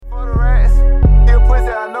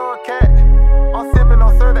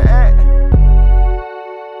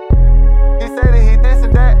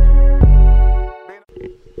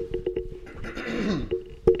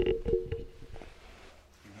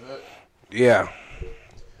Yeah.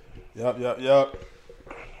 Yup.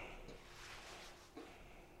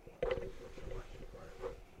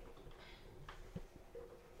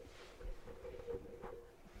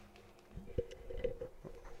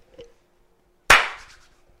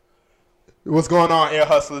 What's going on, Air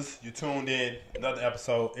Hustlers? You tuned in. Another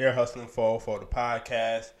episode, Air Hustling for the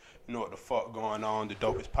podcast. You know what the fuck going on. The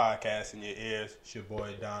dopest podcast in your ears. It's your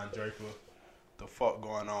boy, Don Draper. The fuck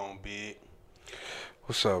going on, big?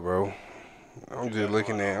 What's up, bro? I'm just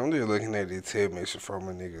looking at this text message from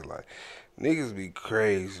a nigga. Like, niggas be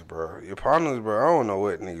crazy, bro. Your partners, bro, I don't know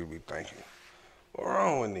what niggas be thinking. What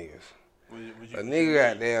wrong with niggas? A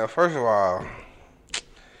nigga goddamn, first of all,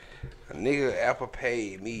 a nigga Apple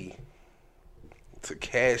paid me to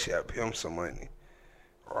cash app him some money,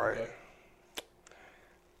 right? Okay.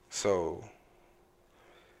 So,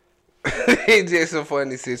 it's just a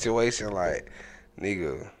funny situation, like,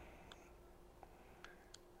 nigga,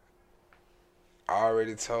 I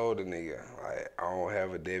already told the nigga, like, I don't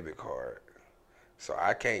have a debit card, so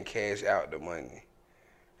I can't cash out the money,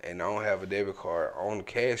 and I don't have a debit card on the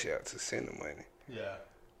cash out to send the money. Yeah.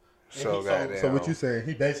 So what you saying,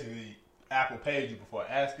 he basically Apple paid you before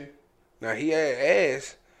asking? Now, he had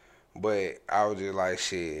asked, but I was just like,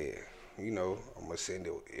 shit, you know, I'm going to send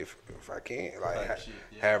it if I can. Like,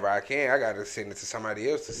 however I can, I got to send it to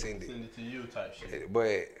somebody else to send it. Send it to you type shit.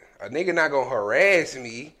 But a nigga not going to harass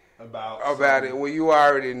me about it when you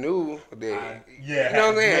already knew that. You know what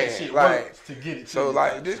I'm saying? Like, to get it to so, you,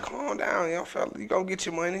 like, just calm down, young fella. You going to get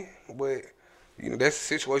your money. But, you know, that's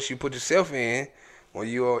the situation you put yourself in. When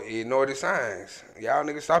you ignore the signs. Y'all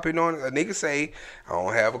niggas stop ignoring it. A nigga say, I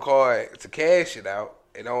don't have a card to cash it out,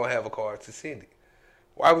 and I don't have a card to send it.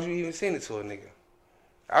 Why would you even send it to a nigga?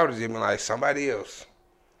 I would have just been like, somebody else.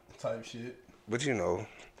 Type shit. But you know,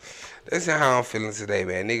 that's how I'm feeling today,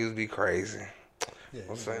 man. Niggas be crazy. Yeah,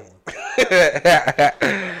 I'm saying.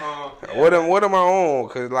 What am I on?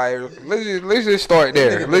 Cause like, let's just start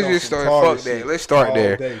there. Let's just start. Fuck that. Let's start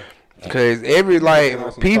there. Day. Cause every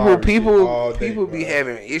like people be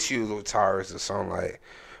having issues with Taurus or something. Like,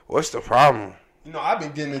 what's the problem? You know, I've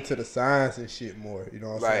been getting into the science and shit more. You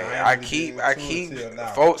know what I'm saying? I keep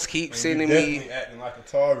folks keep sending me. Acting like a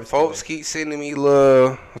Taurus folks keep sending me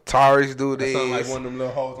little Taurus do this. Sound like one of them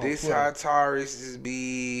little hoes on this Twitter. how Taurus is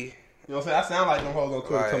be. You know what I'm saying? I sound like them hoes on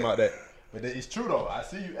Twitter talking about that. But it's true though. I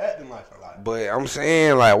see you acting like a lot. But I'm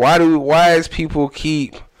saying, like, why is people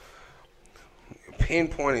keep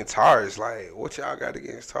pinpointing Taurus? Like, what y'all got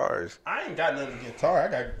against Taurus? I ain't got nothing against Taurus.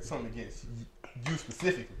 I got something against you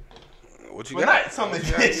specifically. What you but got? Not something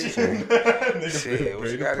against you. Nigga, what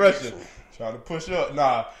you got pressure. Trying to push up.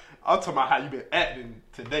 Nah, I'm talking about how you been acting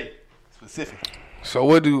today, specifically. So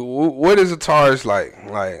what is a Taurus like?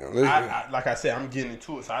 Like I said, I'm getting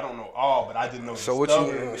into it, so I don't know all, but I didn't know. So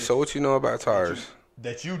what you know about Taurus?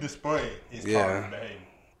 That you display is Taurus behavior,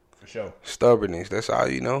 for sure. Stubbornness. That's all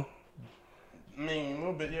you know. I mean, a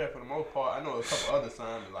little bit, yeah, for the most part. I know a couple other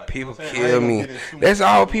signs. Like, people kill me. That's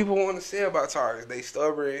all people want to say about Taurus. They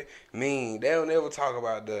stubborn, mean. They don't ever talk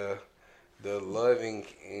about the loving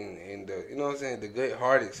and the, you know what I'm saying, the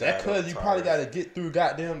good-hearted side. That's because you probably got to get through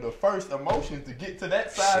goddamn the first emotions to get to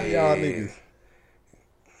that side of y'all niggas.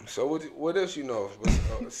 So what else you know?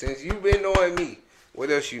 Since you've been knowing me, what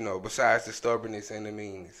else you know besides the stubbornness and the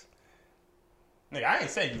meanness? Nigga, I ain't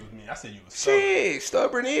say you was mean. I said you was stubborn. Shit,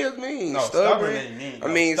 stubborn is mean. No, stubborn ain't mean. I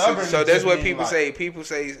mean, so that's what people say. People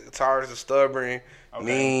say Taurus are stubborn,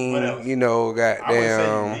 mean, you know, goddamn. I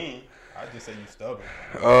wouldn't say you mean. I just say you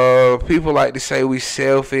stubborn. People like to say we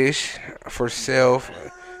selfish for self.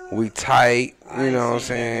 We tight, you know what I'm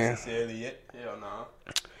saying? Necessarily yet. Hell no.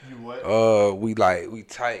 You what? We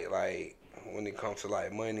tight, like, when it comes to,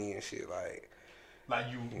 like, money and shit, like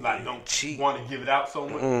you don't cheap. Want to give it out so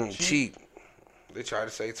much? Cheap. They try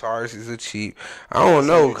to say Taurus is a cheap. I don't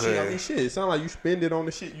know, cause I mean, shit. It sound like you spend it on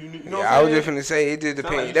the shit you know. Yeah, I was just finna say it just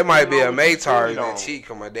depends. Like that might be a May Taurus that cheap.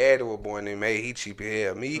 Cause my daddy was born in May. He cheap as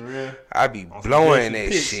hell. Me, I be blowing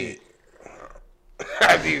that shit.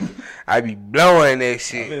 I be blowing that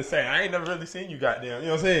shit. I've been saying I ain't never really seen you goddamn. You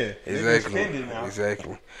know what I'm saying?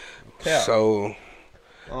 Exactly. So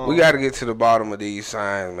we got to get to the bottom of these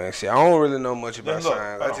signs, man. See, I don't really know much about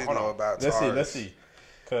signs. I just know about Taurus. Let's see.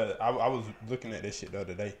 Cause I was looking at this shit the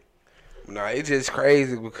other day. No, it's just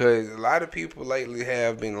crazy because a lot of people lately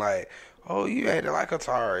have been like, "Oh, you acting like a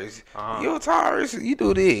Taurus. You a Taurus. You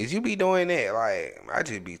do this. You be doing that." Like, I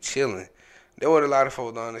just be chilling. That's what a lot of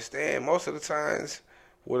folks don't understand. Most of the times,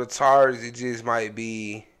 with a Taurus, it just might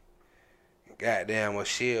be goddamn a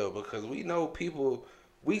shell because we know people.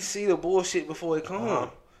 We see the bullshit before it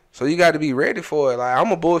comes. So you got to be ready for it. Like, I'm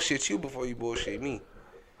gonna bullshit you before you bullshit me.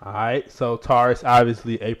 All right, so Taurus,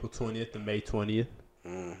 obviously April 20th to May 20th.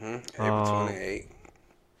 April 28th.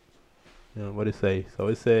 What it say? So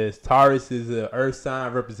it says Taurus is an earth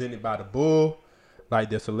sign represented by the bull, like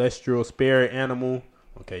the celestial spirit animal.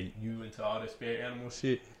 Okay, you into all the spirit animal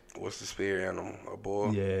shit? What's the spirit animal? A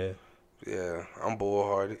bull? Yeah. Yeah, I'm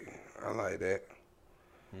bull-hearted. I like that.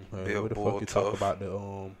 Okay, what the fuck you talk about the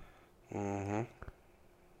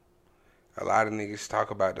A lot of niggas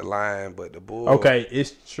talk about the lion, but the bull. Okay,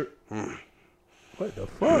 it's true. What the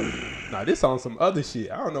fuck? Nah, this on some other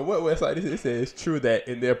shit. I don't know what website this is. It says it's true that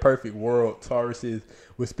in their perfect world, Tauruses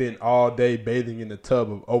would spend all day bathing in the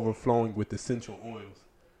tub of overflowing with essential oils.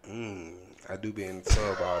 I do be in the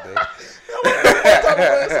tub all day. What type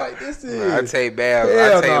of website this is? I take baths.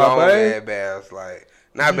 Hell I take nah, long man. ass baths. Like,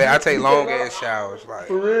 not bad. I take long ass showers. Like,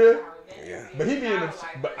 For real? yeah. But he be in the.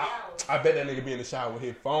 But I bet that nigga be in the shower with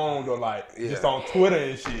his phone or like Yeah. just on Twitter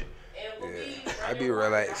and shit. Yeah. I be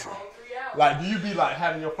relaxing. Like, do you be like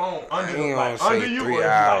having your phone I under, ain't like, gonna under say you, 3 or is it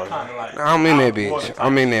hours. like kind of like? Nah, I'm in that out the water bitch. type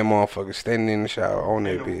I'm in that motherfucker, standing in the shower on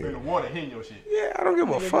that in the bitch. water hitting your shit. Yeah, I don't give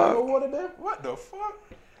a Nigga got no fuck. water there? What the fuck?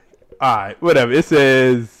 All right, whatever. It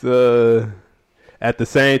says at the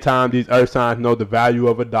same time, these earth signs know the value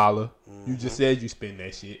of $1. You just said you spend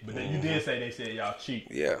that shit, but then you did say they said y'all cheap.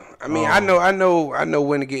 Yeah, I mean, I know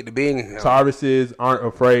when to get the business. Tauruses aren't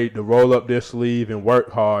afraid to roll up their sleeve and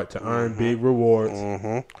work hard to earn big rewards.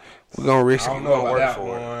 We're gonna risk I it. don't We're know gonna about work that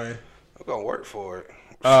for it. one. We're gonna work for it.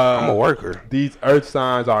 I'm a worker. These earth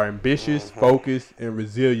signs are ambitious, focused, and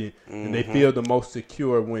resilient, and they feel the most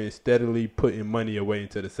secure when steadily putting money away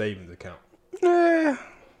into the savings account. Nah.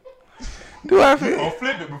 Do I feel? Or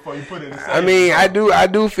flip it before you put it in the savings I mean, account. I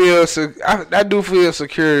do feel I do feel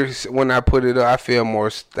secure when I put it up. I feel more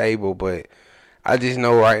stable, but I just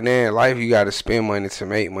know right now in life you got to spend money to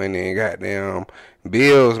make money, and goddamn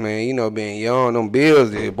bills, man. You know, being young, them bills,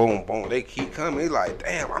 they boom, boom, they keep coming. It's like,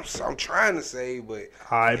 damn, I'm trying to save, but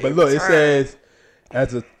All right, but look, it says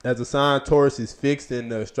as a sign, Taurus is fixed in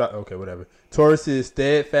the okay, whatever. Taurus is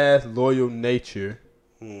steadfast, loyal nature.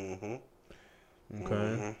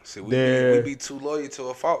 Okay. See, we be too loyal to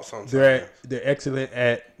a fault sometimes. They're excellent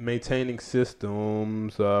at maintaining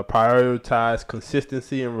systems, prioritize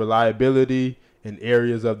consistency and reliability in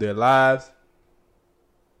areas of their lives.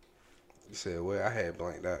 You said, well, I had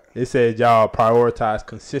blanked out. It said y'all prioritize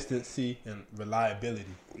consistency and reliability.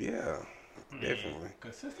 Yeah, definitely.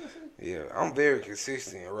 Consistency? Yeah, I'm very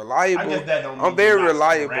consistent, reliable. I guess that don't I'm mean very you're not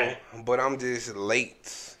reliable, sporadic. but I'm just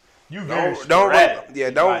late. You very Don't sporadic. yeah,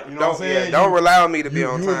 Like, don't you know what I'm saying? don't rely on me to be You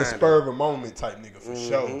on in time. the spur of a moment type nigga for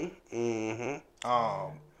sure.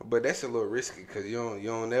 But that's a little risky because you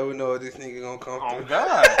don't never know if this nigga gonna come Oh through.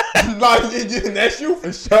 God, like that's you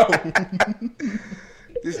for sure.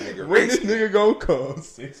 This nigga When this risky. nigga gonna come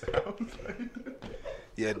 6 hours later?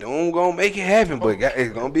 Yeah, Doom gonna make it happen, but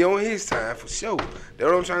it's gonna be on his time for sure. That's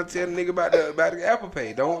what I'm trying to tell the nigga about the Apple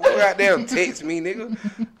Pay. Don't goddamn text me, nigga.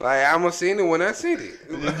 Like I'ma send it when I send it.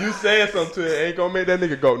 If you saying something to it, ain't gonna make that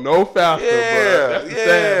nigga go no faster, bro. Yeah, That's the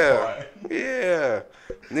sad part. yeah.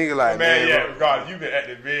 Nigga like Man, yeah, bro. regardless, you been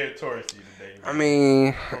acting very touristy today. I mean,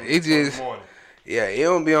 it From just the morning. yeah, it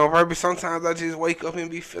don't be on purpose. Sometimes I just wake up and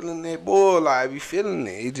be feeling that bull. Like I be feeling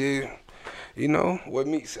it. It just, you know, what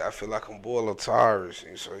meets I feel like I'm bull of Taurus,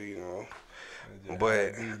 and so you know.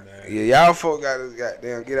 But yeah, y'all folk gotta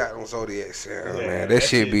goddamn get out on Zodiac sound, man. That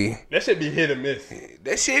shit be hit or miss.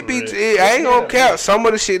 that shit be. For real. I ain't gonna count. Some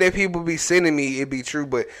of the shit that people be sending me, it be true,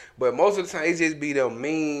 but most of the time it just be them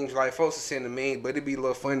memes. Like folks are sending memes, but it be a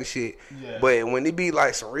little funny shit. Yeah. But when it be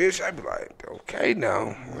like some real shit, I be like, okay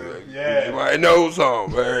now, Yeah. you might know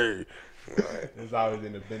something, hey. Like, It's always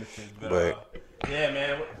in the benefits. But- yeah,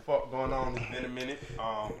 man, what the fuck going on? It's been a minute.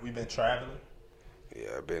 We've been traveling. yeah,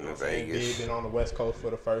 I've been to Big Vegas. been on the West Coast for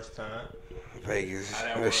the first time. Vegas, How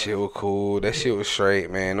that that was? shit was cool. That shit was straight,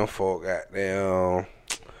 man. Them folk got down.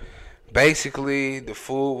 Basically, the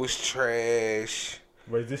food was trash.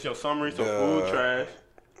 Wait, is this your summary? So The- food trash.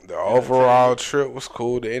 The overall trip was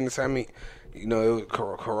cool. The entertainment, you know, it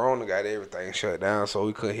was, Corona got everything shut down, so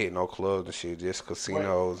we couldn't hit no clubs and shit, just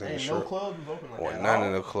casinos and Ain't shit. no clubs was open like Well, that. none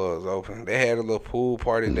of the clubs open. They had a little pool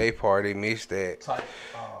party, day party. Missed that.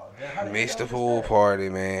 Missed the pool party,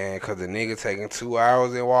 man, because the nigga taking 2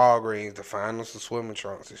 hours in Walgreens to find us some swimming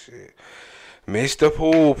trunks and shit. Missed the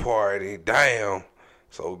pool party. Damn.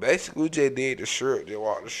 So basically, we just did the strip. Just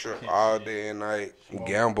walked the strip all day and night.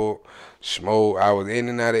 Gambled, smoked. I was in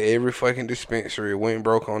and out of every fucking dispensary. Went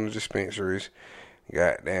broke on the dispensaries.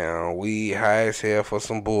 Got down. Weed high as hell for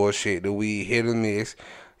some bullshit. The weed hit or miss.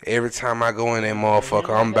 Every time I go in that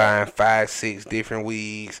motherfucker, I'm buying 5, 6 different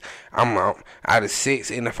weeds. I'm out of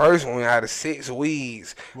 6. In the first one, out of 6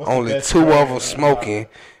 weeds, only 2 of them smoking.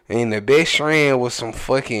 And the best strand was some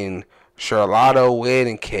fucking Charlotte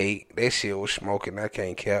wedding cake. That shit was smoking. I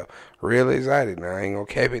can't cap. Real excited now. I ain't gonna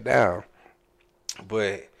cap it down.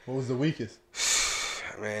 But what was the weakest?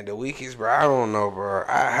 Man, the weakest, bro. I don't know, bro.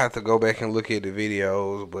 I have to go back and look at the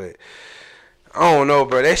videos, but I don't know,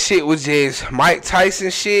 bro. That shit was just Mike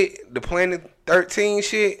Tyson shit. The Planet 13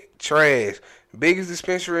 shit, trash. Biggest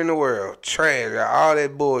dispensary in the world, trash. Got all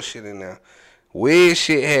that bullshit in there. Weird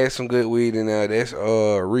shit had some good weed in there. That's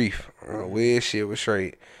Reef. Weird shit was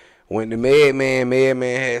straight. Went to Madman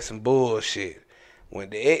had some bullshit.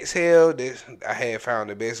 Went to Exhale, I had found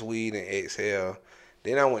the best weed in Exhale.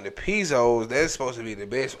 Then I went to Pizzo's. That's supposed to be the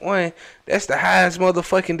best one. That's the highest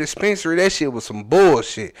motherfucking dispensary. That shit was some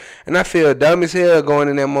bullshit. And I feel dumb as hell going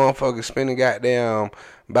in that motherfucker spending goddamn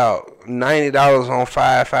about $90 on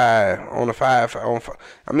 5.5 on the 5.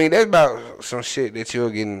 I mean, that's about some shit that you'll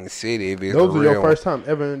get in the city if it's those the are real your first time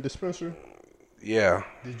ever in dispensary? Yeah.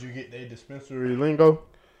 Did you get their dispensary lingo?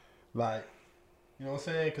 Like, you know what I'm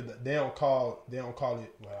saying? Because they don't call it. Well,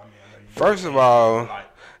 I mean, I know you. First of all,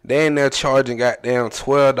 they in there charging goddamn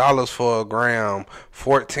 $12 for a gram,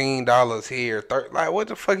 $14 here. Like, what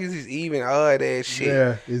the fuck is this even odd ass shit?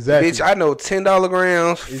 Yeah, exactly. Bitch, I know $10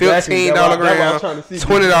 grams, $15 grams,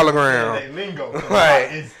 $20 grams. Lingo.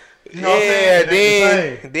 Like, you know what I'm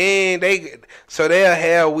saying? Then they'll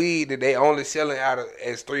have weed that they only selling out of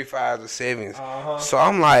as 3, 5s, or 7s. Uh-huh. So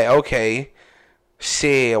I'm like, okay.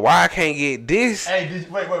 Shit, why I can't get this wait,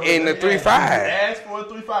 in the 3.5? Did you ask for a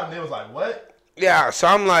 3.5 and they was like, what? Yeah, so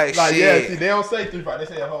I'm like shit. Yeah, see, they don't say 3.5. They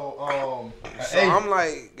say a whole So I'm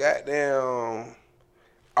like, goddamn.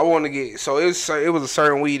 I want to get. So it was a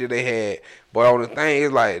certain weed that they had, but on the thing,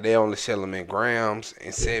 it's like they only sell them in grams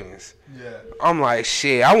and 7s. Yeah. I'm like,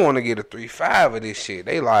 shit. I want to get a 3.5 of this shit.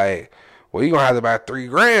 They like, well, you gonna have to buy 3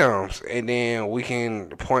 grams, and then we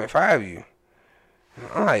can 0.5 you.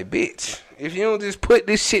 I'm like, bitch, if you don't just put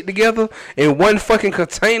this shit together in one fucking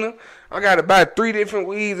container, I gotta buy 3 different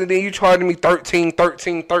weeds, and then you charging me 13. Each time,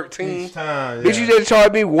 yeah. Bitch, you just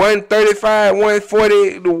charge me 135,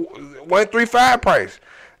 140, the 135 price.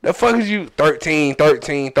 The fuck is you 13?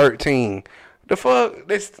 The fuck?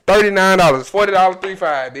 That's $39, $40,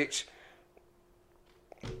 35, bitch.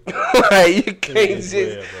 Like, you can't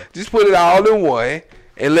just put it all in one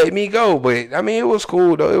and let me go. But I mean, it was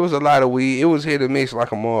cool though. It was a lot of weed. It was hit or miss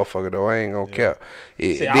like a motherfucker though. I ain't gonna care.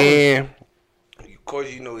 Of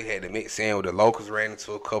course, you know he had to mix in with the locals. Ran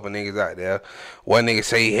into a couple niggas out there. One nigga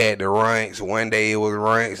say he had the ranks. One day it was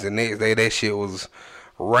ranks. The next day that shit was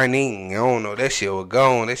running. I don't know. That shit was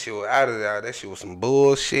gone. That shit was out of there. That shit was some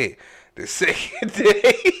bullshit. The second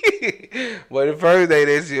day, but the first day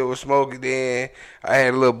that shit was smoking. Then I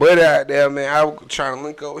had a little buddy out there, man. I was trying to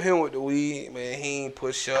link up with him with the weed, man. He ain't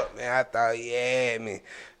push up, man. I thought he had me.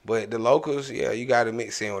 But the locals, yeah, you got to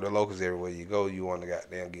mix in with the locals everywhere you go. You want to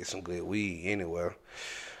goddamn get some good weed anywhere.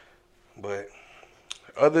 But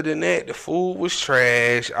other than that, the food was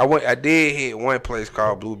trash. I did hit one place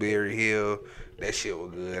called Blueberry Hill. That shit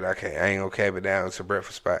was good. I ain't gonna cap it down. It's a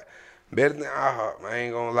breakfast spot. Better than IHOP. I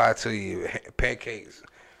ain't gonna lie to you. Pancakes.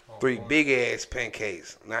 3 big ass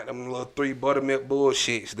pancakes. Not them little 3 buttermilk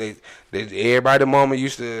bullshits. They everybody mama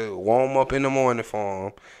used to warm up in the morning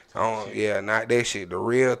for them. Yeah, not that shit. The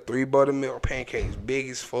real 3 buttermilk pancakes. Big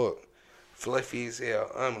as fuck. Fluffy as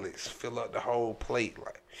hell. Omelets. Fill up the whole plate.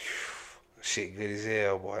 Like, shit good as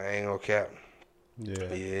hell, boy. I ain't gonna cap.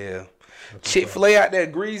 Yeah. Chick-fil-A out there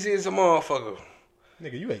greasy as a motherfucker.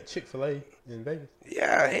 Nigga, you ate Chick-fil-A in Vegas?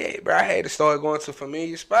 Yeah, hey, bro. I had to start going to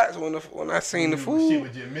familiar spots when I seen the food. Shit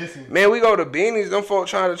was just missing. Man, we go to Benny's. Them folks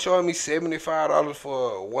trying to charge me $75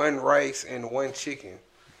 for 1 rice and 1 chicken.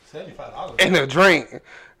 $75? And a drink.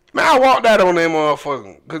 Man, I walked out on that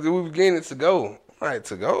motherfucker because we was getting it to go. Like,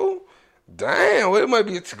 to go? Damn, well, it might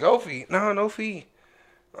be a to-go fee. No fee.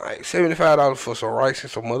 Like, $75 for some rice and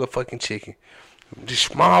some motherfucking chicken. Just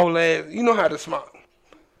small ass. You know how to small.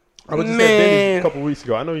 I was just at Benny's a couple weeks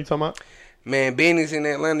ago. I know you talking about. Man, Benny's in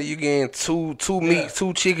Atlanta, you getting two meats,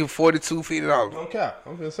 2 chicken, $42.50. Okay,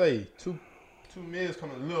 I'm gonna say two meals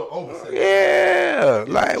coming a little over. Yeah,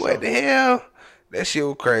 like what the hell? That shit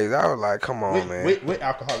was crazy. I was like, come on, man. With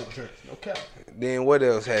alcoholic drinks, okay. Then what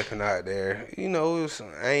else happened out there? You know,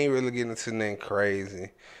 I ain't really getting into nothing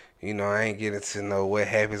crazy. You know, I ain't getting to know what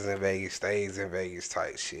happens in Vegas stays in Vegas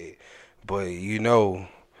type shit. But you know,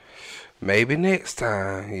 maybe next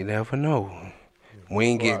time, you never know. We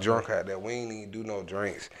ain't get drunk out there. We ain't even do no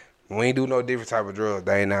drinks. We ain't do no different type of drugs.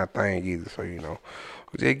 That ain't our thing either. So, we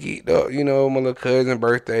just geeked up. My little cousin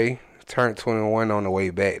birthday. Turned 21 on the way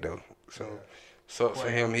back, though. So, sucks for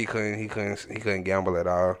him. He couldn't gamble at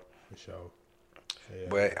all. For sure. Yeah.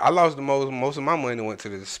 But I lost the most of my money went to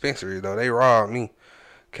the dispensary, though. They robbed me.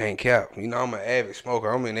 Can't cap. I'm an avid smoker.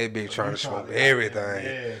 I'm in that bitch trying to smoke everything.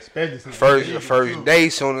 Yeah, especially first day,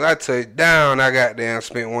 soon as I touched down, I got down,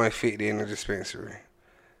 spent $150 in the dispensary.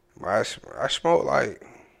 But I smoked like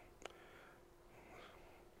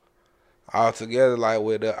all together, like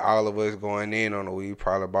with all of us going in on the weed,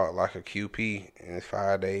 probably about like a QP in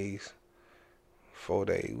 5 days, 4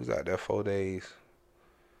 days. We was out there 4 days.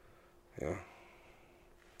 Yeah.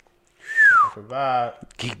 Provide.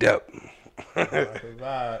 Geeked up.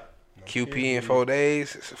 Provide. QP in 4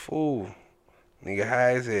 days, it's a fool. Nigga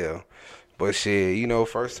high as hell. But shit,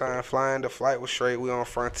 first time flying, the flight was straight. We on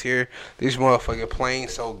Frontier. This motherfucking plane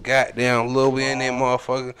so goddamn little. We in that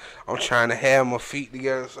motherfucker. I'm trying to have my feet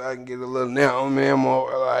together so I can get a little nap on me. I'm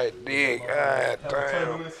all like, dick, god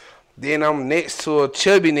damn. Then I'm next to a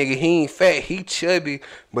chubby nigga. He ain't fat. He chubby.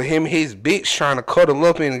 But him and his bitch trying to cuddle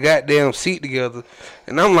up in the goddamn seat together.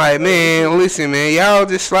 And I'm like, man, listen, man. Y'all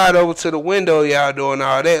just slide over to the window. Y'all doing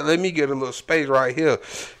all that. Let me get a little space right here.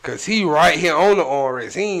 Because he right here on the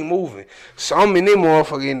armrest. He ain't moving. So I'm in that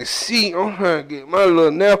motherfucker in the seat. I'm trying to get my little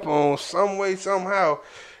nap on some way, somehow.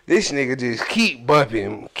 This nigga just keep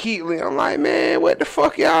bumping. I'm like, man, what the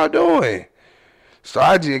fuck y'all doing? So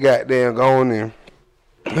I just goddamn going in.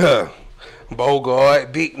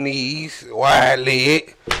 Bogart, big knees, wide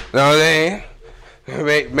leg. Know what I'm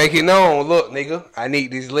saying? Make it known. Look, nigga, I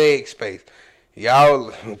need this leg space.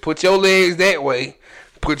 Y'all put your legs that way.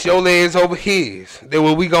 Put your legs over his. Then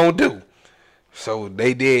what we gonna do? So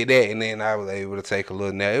they did that, and then I was able to take a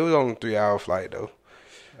little nap. It was only a 3-hour flight though.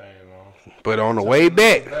 But on the way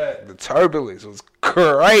back, the turbulence was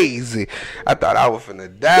crazy. I thought I was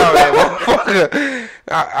finna die on that motherfucker.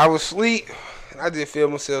 I was asleep. I just feel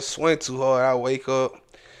myself sweating too hard. I wake up.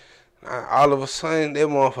 All of a sudden, that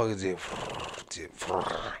motherfucker just I'm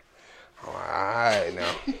like, all right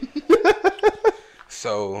now.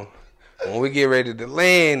 So, when we get ready to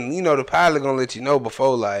land, the pilot gonna let you know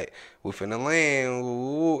before, like, we finna land.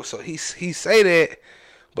 Ooh. So, he say that.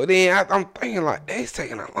 But then I'm thinking, like, it's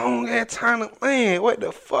taking a long ass time to land. What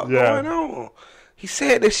the fuck going on? He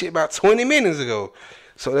said that shit about 20 minutes ago.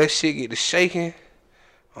 So, that shit get to shaking.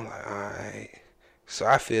 I'm like, all right. So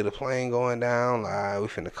I feel the plane going down. Like, we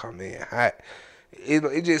finna come in hot.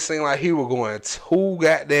 It just seemed like he was going too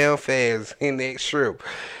goddamn fast in that strip.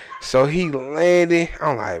 So he landed.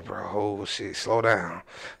 I'm like, bro, oh shit, slow down.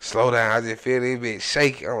 Slow down. I just feel this bitch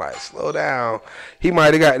shaking. I'm like, slow down. He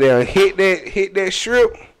might have got there and hit that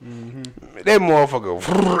strip. Mm-hmm. That motherfucker.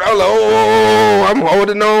 I'm like, oh, I'm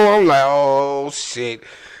holding on. I'm like, oh shit.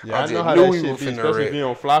 Yeah, I know how that shit be, especially if you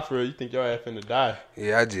don't fly for it. You think your ass finna die.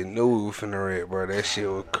 Yeah, I just knew we was finna wreck, bro. That shit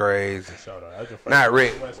was crazy. Not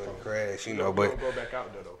wreck, but crash, but go back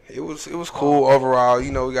out there, though. It was cool overall.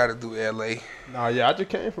 We got to do L.A. Nah, yeah, I just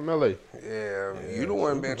came from L.A. Yeah, you the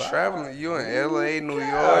one been traveling. You in L.A., New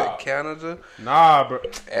York, Canada. Nah, bro.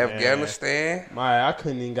 Afghanistan. Man, I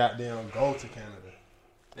couldn't even goddamn go to Canada.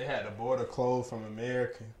 They had the border closed from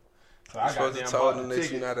America. So I supposed to tell them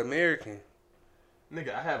that you're not American.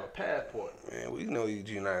 Nigga, I have a passport. Man, we know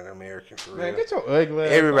you're not an American for real. Man, get your ugly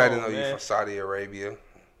ass Everybody on, know man. you from Saudi Arabia.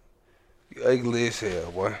 You ugly as hell,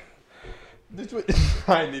 boy.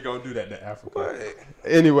 I ain't even gonna do that to Africa. What?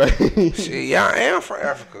 Anyway. Shit, yeah, I am from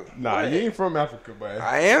Africa. Nah, you ain't from Africa, man.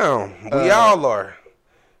 I am. We all are.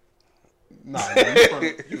 Nah,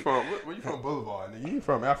 you from where you from Boulevard, nigga? You ain't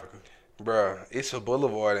from Africa. Bruh, it's a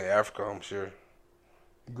boulevard in Africa, I'm sure.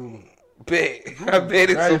 Google. I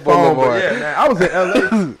bet it's a boulevard. Yeah, man. I was in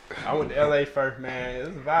L.A. I went to L.A. first, man. It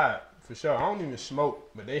was a vibe. For sure. I don't even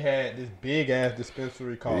smoke, but they had this big-ass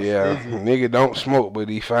dispensary called Stizzy. Nigga don't smoke, but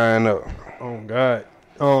he fine up. Oh, God.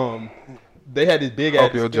 They had this big-ass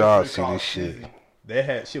Hope your job see this shit. Stizzy. They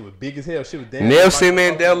had shit was big as hell. Shit was damn Nelson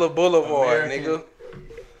Mandela Boulevard, nigga.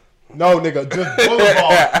 No, nigga, just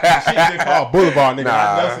Boulevard. Shit just called Boulevard, nigga.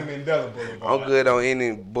 Nah, Nelson Mandela Boulevard. I'm good on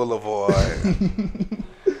any boulevard.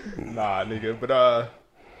 Nah, nigga, but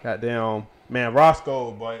goddamn, man,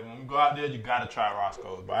 Roscoe, boy. When you go out there, you gotta try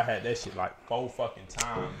Roscoe's. But I had that shit like 4 fucking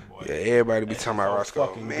times, boy. Yeah, everybody be talking about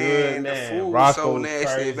Roscoe. Man, the food was so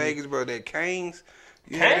nasty in Vegas, bro. That Cane's,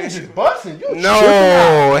 Canes is busting. You tripping No,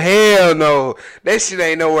 out. hell no. That shit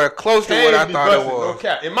ain't nowhere close to what I Canes be thought it busting, no was.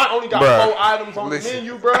 cap. It might only got Bruh, 4 items on listen. the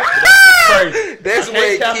menu, bro. That's crazy. That's I what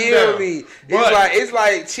can't count them killed down. me. But- It's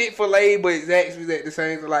like Chick-fil-A, but Zaxby's at the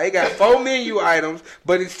same time. Like it got 4 menu items,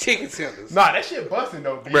 but it's chicken tenders. Nah, that shit busting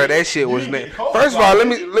though, Bro, that shit was nasty. nasty. First of all, let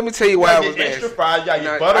me tell you why it was Extra nasty. fries, you gotta Nah,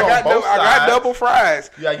 get butter on both I got sides. double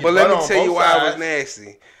fries, You gotta get but let butter me on tell you both why it was sides.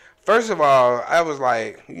 nasty. First of all, I was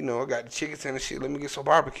like, I got the chicken tender shit. Let me get some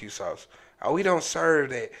barbecue sauce. Oh, we don't serve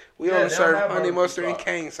that. We Yeah, only they serve don't have honey barbecue mustard and sauce.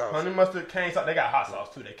 cane sauce. Honey mustard, cane sauce. They got hot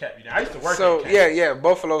sauce too. They kept you down. I used to work So at Cane's. yeah,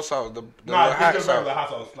 buffalo sauce, the Nah, little hot just regular sauce. hot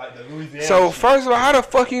sauce, like the Louisiana. So shit. first of all, how the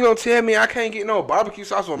fuck you gonna tell me I can't get no barbecue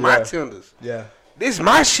sauce with my Yeah. tenders? Yeah. This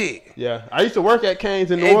my shit. Yeah. I used to work at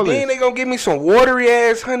Cane's in New And Orleans. then they gonna give me some watery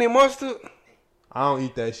ass honey mustard. I don't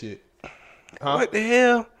eat that shit. Huh? What the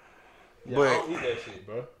hell? Yeah, But- I don't eat that shit,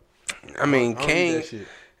 bro. I mean, I don't eat that Cane's. shit.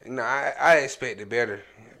 No, I expected better.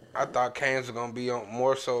 I thought Cane's was gonna be on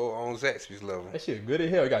more so on Zaxby's level. That shit good as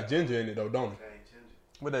hell. It got ginger in it though, don't it?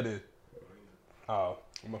 What that is? Oh,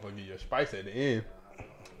 I'm gonna give you a spice at the end.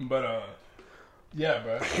 But yeah,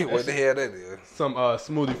 bro. What the hell that is? Some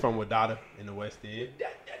smoothie from Wadada in the West End.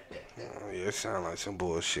 Oh, yeah, it sound like some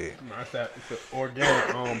bullshit. It's that it's a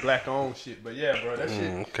organic black owned shit. But yeah, bro, that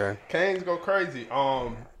shit. Okay. Canes go crazy.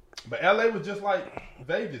 But LA was just like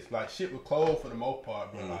Vegas. Like shit was closed for the most part,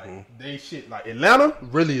 but like they shit like Atlanta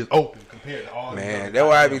really is open compared to all. Man, these that's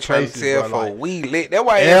why I other be trying to places, tell bro. for Like, we lit. That's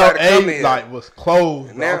why everybody come LA here. like was closed.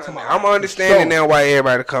 Bro. Now talking about, I'm like, understanding for now why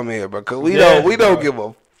everybody come here, bro. Cause we Yes, don't bro. give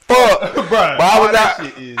a fuck, Bruh, But I all was that out.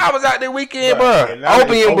 shit is- I was out that weekend, Bruh, bro. Atlanta is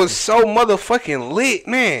Opium open. was so motherfucking lit,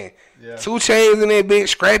 man. Yeah. 2 Chainz in that bitch,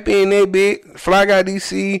 Scrappy in that bitch, Fly Guy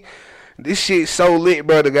DC. This shit so lit,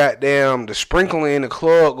 bro. The sprinkler in the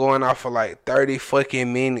club going off for like 30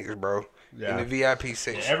 fucking minutes, bro. Yeah. In the VIP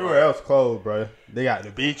section. Everywhere else closed, bro. They got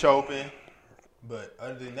the beach open, but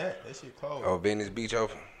other than that shit closed. Oh, Venice Beach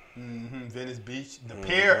open. Venice Beach, the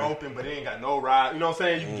pier open, but they ain't got no ride. You know what I'm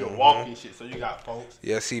saying? You can just walk and shit. So you got folks.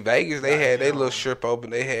 Yeah, see, Vegas, they had their little strip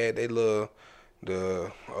open. They had their little,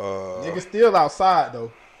 Niggas still outside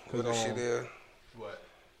though. what the shit is? What?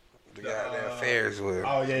 The goddamn Ferris wheel.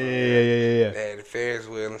 Oh yeah. They had the Ferris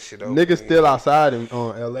wheel and shit open. Niggas still outside in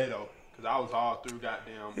LA though, cause I was all through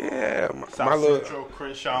goddamn. Yeah, South my little, Central,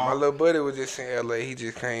 Crenshaw. my little buddy was just in LA. He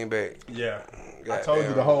just came back. Yeah. I Goddamn. told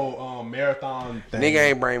you the whole marathon thing. Nigga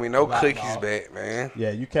ain't bring me no Black cookies ball. back, man. Yeah,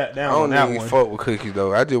 you capped I down on don't that even one. fuck with cookies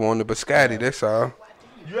though. I just wanted biscotti. That's all.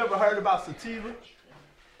 You ever heard about sativa?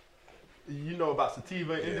 You know about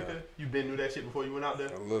sativa and indica? You been through that shit before you went out there?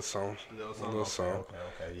 A little something. A little something.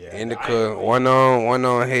 Okay, yeah. Indica, one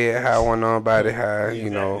on head high, one on body high. You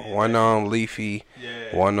know, one on leafy,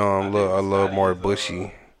 Yeah. one on a little more Biscotti is,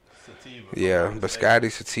 bushy. Sativa. Yeah,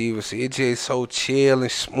 biscotti sativa. See, it just so chill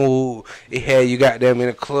and smooth. It had you got them in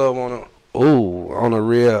the club on a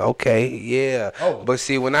real, okay, yeah. Oh. But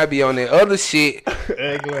see, when I be on that other shit,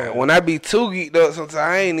 Eggland. when I be too geeked up, sometimes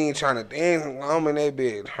I ain't even trying to dance. I'm in that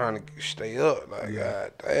bed trying to stay up. Like,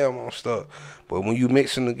 god damn, I'm stuck. But when you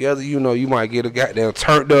mix them together, you know, you might get a goddamn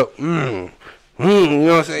turned up. You know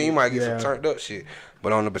what I'm saying? You might get some turned up shit.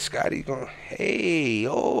 But on the biscotti, you going, hey,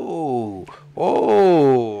 okay.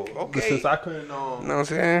 But since I couldn't, You know what I'm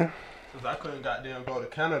saying? goddamn go to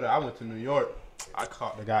Canada, I went to New York. I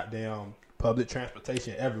caught the goddamn public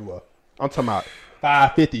transportation everywhere. I'm talking about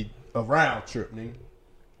 $5.50 a round trip, nigga.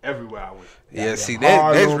 Everywhere I went. Yeah, Goddamn see, that's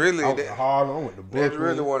Harlem, really- I went to Harlem. I went to Brooklyn. That's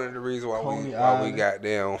really one of the reasons why Coney we Island. got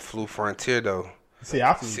down flew Frontier though. See,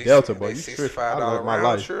 I from Delta, boy. That You tripping. I $65 love my round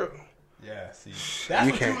life. trip. Yeah, see. That's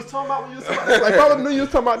You what can't- you was talking about when you was talking about that. Like, if I would have knew you was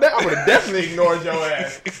talking about that, I would have definitely ignored your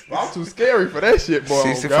ass. But I'm too scary for that shit, boy.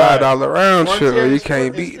 $65 round trip, Frontier you is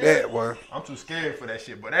can't fucking beat scary. that, boy. I'm too scared for that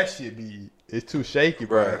shit, but that shit it's too shaky,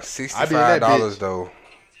 bro. Bruh, I be in that $65 bitch, though.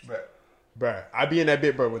 Bruh, I be in that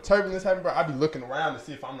bit, bro. When turbulence happen, bro, I be looking around to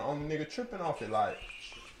see if I'm the only nigga tripping off it. Like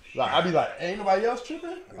I be like, ain't nobody else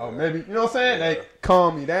tripping? Oh, maybe, you know what I'm saying? They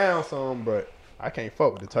calm me down some, but I can't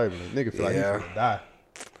fuck with the turbulence. Nigga feel like he's gonna die.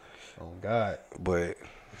 Oh God. But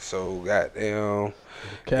so goddamn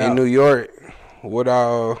Cap. in New York, what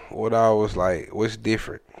all was like? What's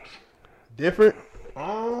different? Different?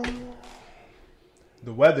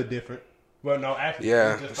 The weather different. Well, no, actually,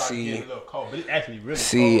 Yeah, it just started see- getting a little cold, but it's actually really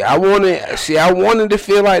See, cold. I wanted to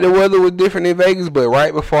feel like the weather was different in Vegas, but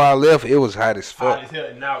right before I left, it was hot as fuck. Hot as hell,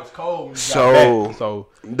 and now it's cold. When you So- got back. So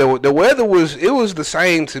The weather was the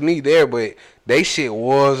same to me there, but they shit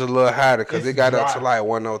was a little hotter because It's it got up dry. to like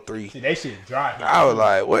 103. see, that shit dry. I was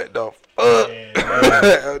like, what the fuck?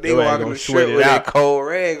 Yeah, They Your ass walking gonna the sweat strip it with that out. cold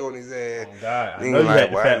rag on his ass. Oh God, I Nigga know you like, had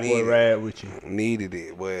the well, I fat boy need it. rag with you. Needed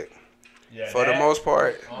it, but Yeah, for the most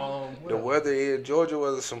part. The whatever. weather is Georgia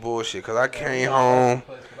weather some bullshit. Cause I came home.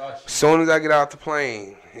 As soon as I get out the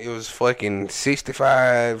plane, it was fucking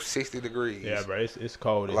 65, 60 degrees. Yeah, bro, it's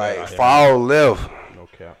cold. Like fall left. No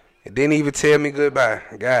cap. It didn't even tell me goodbye.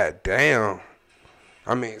 God damn.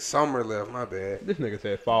 I mean, summer left. My bad. This nigga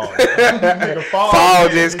said fall. Nigga, Fall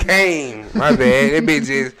just came. My bad. That bitch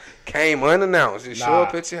just came unannounced. Just show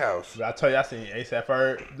up at your house. But I tell you, I seen ASAP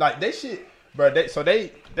Ferg. Like, they shit, bro.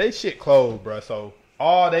 They shit closed, bro. So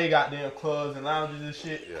all they goddamn clubs and lounges and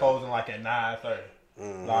shit closing like at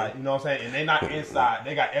 9:30. Like, you know what I'm saying? And they not inside.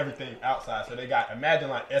 They got everything outside. So they got, imagine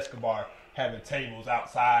like Escobar having tables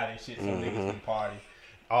outside and shit so niggas can party.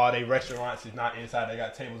 All they restaurants is not inside. They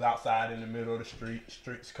got tables outside in the middle of the street.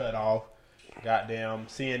 Streets cut off. Goddamn, I'm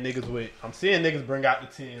seeing niggas bring out the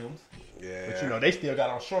Timbs. Yeah. But you know, they still got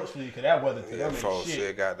on short sleeve because that weather to them folks ain't still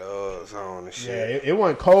shit. got the Uggs on and shit. Yeah, it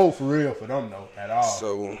wasn't cold for real for them though at all.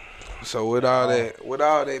 So with all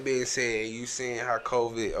that being said, you seeing how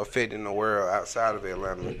COVID affecting the world outside of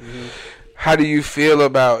Atlanta. How do you feel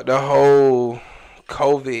about the whole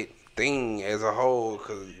COVID thing as a whole?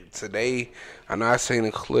 Because today, I know I seen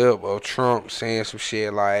a clip of Trump saying some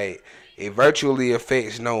shit like it virtually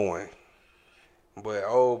affects no one but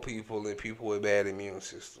old people and people with bad immune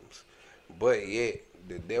systems. But yet,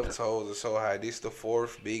 the death tolls are so high. This the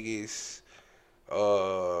fourth biggest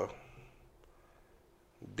death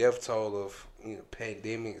toll of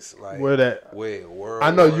pandemics. Like world.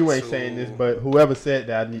 I know you War ain't II. saying this, but whoever said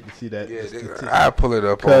that, I need to see that. Yeah, I'll pull it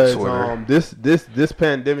up on Twitter. This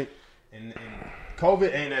pandemic and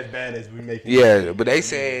COVID ain't as bad as we make it. Yeah, but they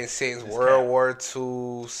saying since World War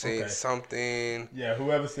II, since something. Yeah,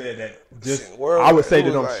 whoever said that, I would say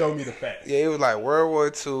to them, show me the facts. Yeah, it was like World War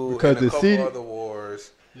II because and a couple other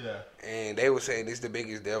wars. Yeah. And they were saying this is the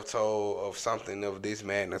biggest death toll of something of this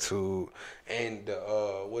magnitude. And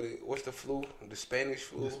what's the flu? The Spanish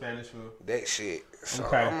flu? The Spanish flu. That shit. So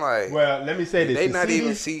okay. I'm like, well, let me say this. They not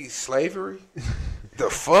even see slavery? The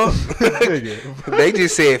fuck? They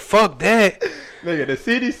just said, fuck that. Nigga, the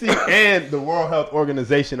CDC and the World Health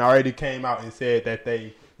Organization already came out and said that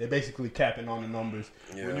they basically capping on the numbers.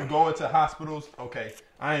 Yeah. When you go into hospitals, okay,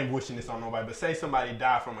 I ain't wishing this on nobody, but say somebody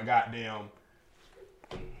died from a goddamn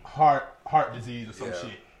heart disease or some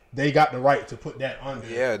shit. They got the right to put that under.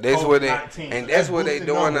 Yeah, that's what that's what they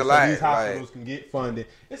doing a lot. So these hospitals can get funded.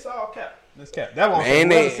 It's all capped. It's capped. That won't.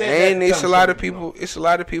 And it's a lot of people. It's a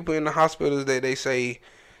lot of people in the hospitals that they say,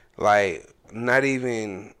 like, not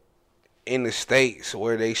even in the states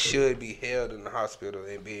where they should be held in the hospital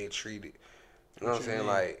and being treated. You know what I'm saying?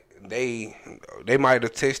 Like they might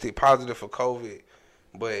have tested positive for COVID,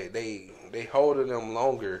 but they holding them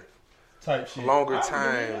longer. Type shit. Longer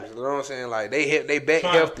times. You know what I'm saying? Like they back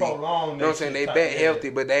healthy. You know what I'm saying? They back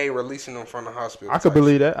healthy, but they ain't releasing them from the hospital. I could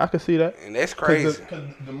believe that. I could see that. And that's crazy. Because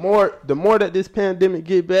the more that this pandemic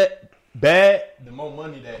get bad, the more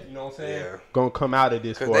money that, you know what I'm saying, gonna come out of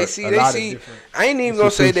this. For they see. I ain't even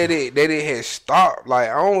gonna say that it has stopped. Like,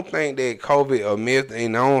 I don't think that COVID a myth,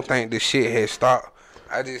 and I don't think this shit has stopped.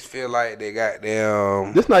 I just feel like they got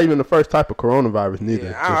them. This not even the first type of coronavirus, neither.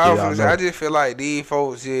 Yeah, I just feel like these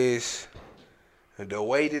folks just, the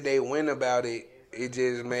way that they went about it, it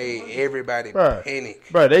just made everybody panic.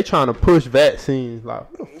 Bro, they trying to push vaccines. Like,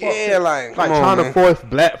 trying to force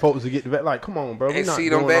black folks to get the vaccine. Like, come on, bro. And see,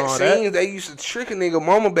 them vaccines, they used to trick a nigga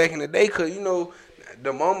mama back in the day, because, you know,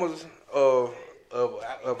 the mamas of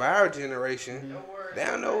our generation, they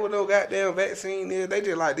don't know what no goddamn vaccine is. They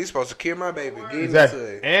just like, this supposed to kill my baby.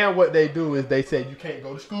 Exactly. And what they do is they say you can't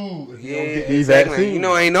go to school if you don't get these vaccines. You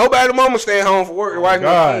know, ain't nobody mama staying home for work watching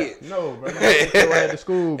their kids. No, bro. They go right to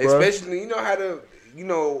school, bro. Especially, you know how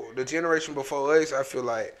the generation before us, I feel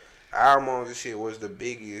like our moms and shit was the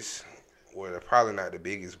biggest. Well, probably not the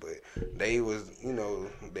biggest, but they was, you know,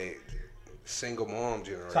 that single mom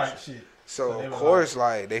generation. Type shit. So of course,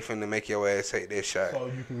 like, they finna make your ass take that shot. So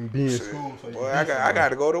you can be in school. So boy, I got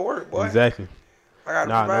to go to work, boy. Exactly. I got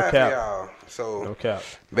to provide for y'all. So no cap.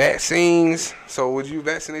 Vaccines. So would you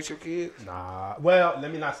vaccinate your kids? Nah. Well, let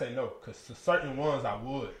me not say no, because certain ones I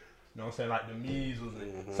would. You know what I'm saying? Like the measles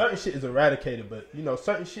and certain shit is eradicated, but, you know,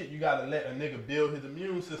 certain shit you gotta let a nigga build his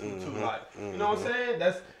immune system too. Like, you know what I'm saying?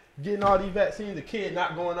 That's getting all these vaccines, the kid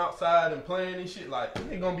not going outside and playing and shit. Like,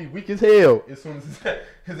 they gonna be weak as hell as soon as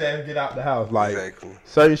his ass get out the house. Like,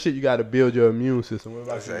 certain shit you gotta build your immune system. What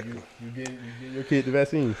about you? You getting your kid the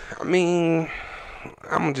vaccines? I mean,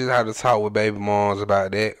 I'm gonna just have to talk with baby moms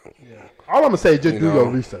about that. Yeah. All I'm gonna say is just do your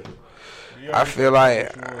research. I feel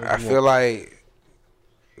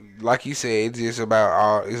like you said, it's just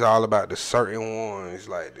it's all about the certain ones,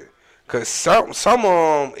 like cause some of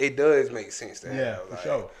them it does make sense to have. Yeah, for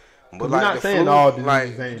sure. But we're not saying all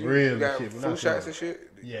diseases ain't real you got and shit. Flu shots and shit.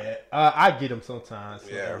 Yeah, I get them sometimes.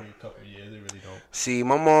 Yeah. Every couple of years, they really don't. See,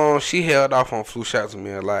 my mom, she held off on flu shots with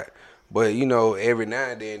me a lot. But, you know, every now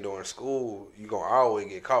and then during school, you going to always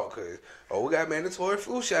get caught because, oh, we got mandatory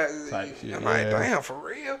flu shots. I'm like, damn, for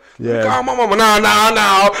real? Yeah. You call my mama,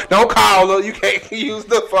 no, don't call her. You can't use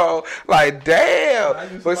the phone. Like,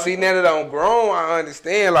 damn. But see, now that I'm grown, I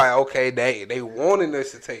understand, like, okay, they wanting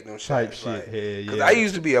us to take them shots. Type shit, Because I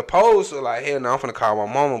used to be opposed to, like, hell no, I'm finna call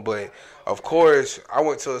my mama. But, of course, I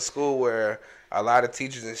went to a school where a lot of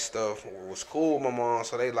teachers and stuff was cool with my mom,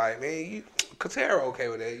 so they like, man, Katara okay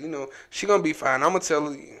with that, you know, she gonna be fine. I'm gonna tell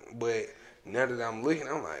her, but now that I'm looking,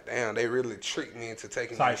 I'm like, damn, they really tricked me into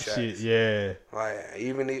taking these shots. Shit, yeah. Like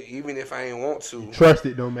even if I ain't want to, trust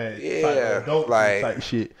it, no man. Yeah, type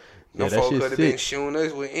shit. No Yeah, folks could have been shooting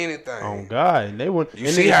us with anything. Oh God, and they wouldn't. You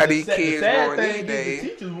see how these kids going these days? The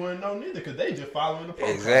teachers wouldn't know neither because they just following the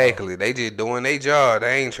protocol. Exactly, they just doing their job.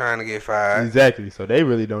 They ain't trying to get fired. Exactly, so they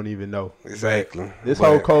really don't even know. Exactly. This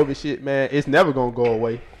whole COVID shit, man, it's never gonna go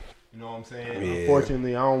away. You know what I'm saying? Yeah.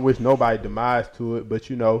 Unfortunately, I don't wish nobody demise to it, but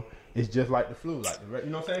you know, it's just like the flu. Like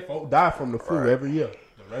you know what I'm saying? Folks die from the flu every year.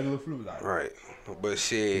 The regular flu, like right. But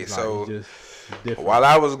shit, it's so. Like, different. While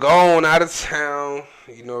I was gone out of town,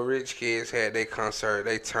 you know, Rich Kids had their concert.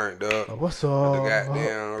 They turned up. What's up? The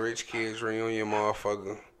goddamn Rich Kids reunion,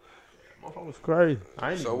 motherfucker. Motherfucker was crazy.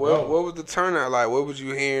 I ain't So what was the turnout like? What was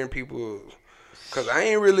you hearing people? Because I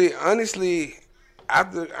ain't really, honestly,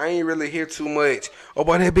 I ain't really hear too much. Oh,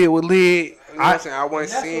 boy, that bit was lit. You know what I'm saying? I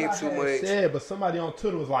wasn't seeing too much. Said, but somebody on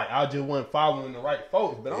Twitter was like, I just wasn't following the right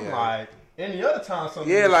folks. But I'm like, any other time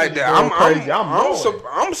something like that.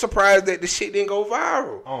 I'm surprised that the shit didn't go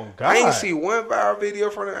viral. Oh God! I ain't see one viral video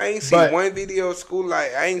from it. I ain't see one video of school.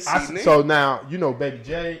 Like I ain't see nothing. So now you know, Baby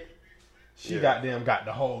J, she got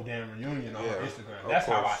the whole damn reunion on her Instagram. That's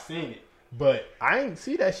how I seen it. But I ain't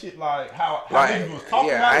see that shit like how niggas was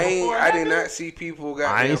talking about it before. I did not see people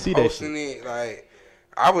posting it. Like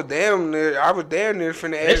I was damn near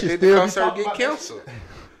finna ask did the concert get canceled.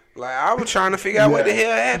 Like I was trying to figure out what the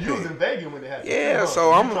hell happened. You was in Vegas when it happened. Yeah,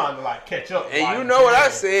 so I'm trying to like catch up. And you know what I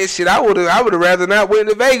said? Shit, I would have rather not went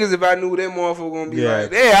to Vegas if I knew that motherfucker gonna be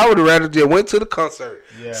like that. I would have rather just went to the concert,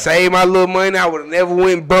 save my little money. I would have never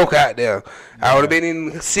went broke out there. I would have been in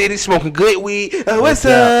the city smoking good weed. What's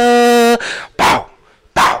up? Bow,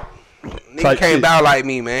 bow. Nigga can't bow like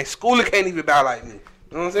me, man. Schooler can't even bow like me.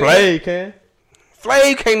 You know what I'm saying?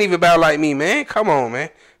 Flav can't even bow like me, man. Come on, man.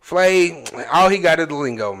 Flav, all he got is the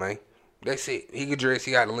lingo, man. That's it. He can dress,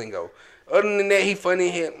 he got the lingo. Other than that, he funny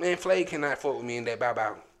here. Man, Flav cannot fuck with me in that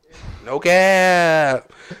bow. No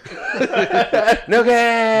cap. No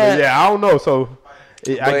cap. But yeah, I don't know. So,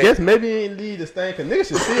 I guess maybe it ain't lead this thing, because niggas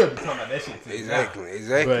should still be talking about that shit too.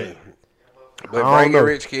 Exactly. But bringing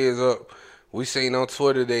Rich Kids up, we seen on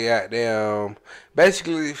Twitter they got them.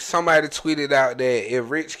 Basically, somebody tweeted out that if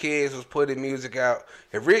Rich Kids was putting music out,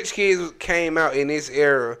 if Rich Kids came out in this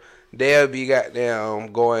era, they'll be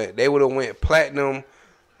goddamn going. They would have went platinum,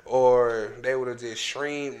 or they would have just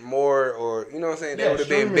streamed more, or you know what I'm saying. They would have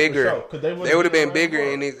been bigger. Sure, they would have been bigger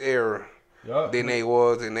in this era than they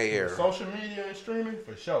was in their era. Social media and streaming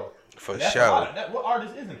for sure. That's sure. What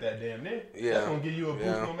artist isn't that damn nigga? Yeah. That's gonna give you a boost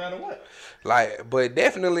no matter what. Like, but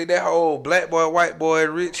definitely that whole Black Boy, White Boy,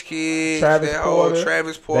 Rich Kids,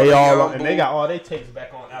 Travis Porter, they all and they got all they takes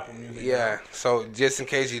back on Apple Music. Yeah, so just in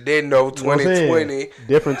case you didn't know, 2020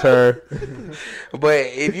 different term. But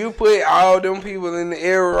if you put all them people in the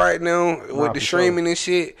era right now with the streaming and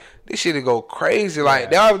shit, this shit'll go crazy.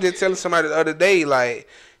 Like I was just telling somebody the other day, like,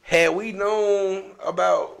 had we known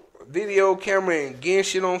about video camera and getting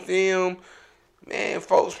shit on film, man,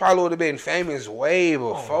 folks probably would have been famous way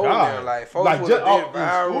before now. Like, folks would have been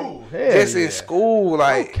viral. Just in school,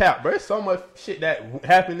 like. No cap, bro. There's so much shit that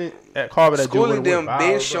happening at Carver that school and them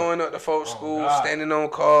been showing up to folks' school, standing on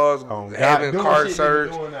cars, having car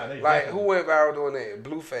search. Like, who went viral doing that?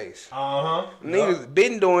 Blueface. Niggas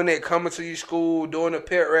been doing that, coming to your school, doing the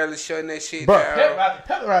pet rally, shutting that shit down.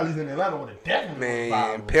 Pet rallies in Atlanta would have definitely went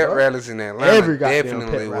viral. Pet rallies in Atlanta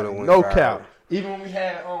definitely would have went viral. No cap. Even when we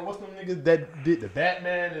had what's them niggas that did the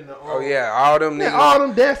Batman and the all them niggas, all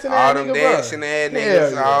them dancing ass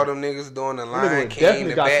niggas, all them niggas doing the Lion King,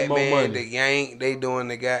 the Batman, the Yank, they doing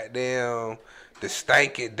the goddamn the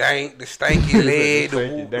stanky dank, the stanky leg,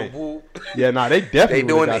 the whoop. Yeah, nah, they definitely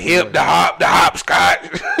doing the hip, the hopscotch,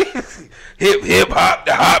 hip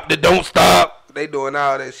hop, the don't stop. They doing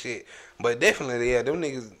all that shit, but definitely them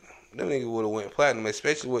niggas would have went platinum,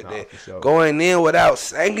 especially with that going in without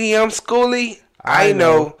singing Schoolie. I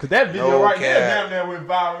know. Because that video there damn near went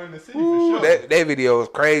viral in the city for sure. That video was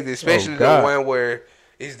crazy, especially the one where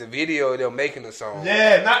It's the video of them making the song.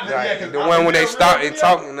 Yeah, not the, like, the one when they started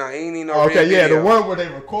talking. Nah, ain't even no okay, real yeah, video. the one where they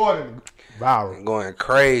recording viral. Going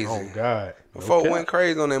crazy. Oh God. Folk went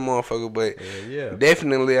crazy on that motherfucker, but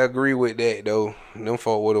definitely I agree with that though. Them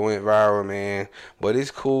folk would have went viral, man. But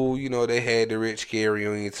it's cool, you know. They had the Rich Kid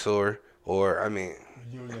reunion tour, reunion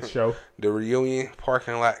show, the reunion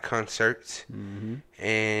parking lot concerts, and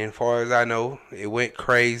as far as I know, it went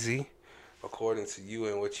crazy, according to you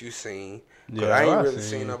and what you seen. Cause I ain't really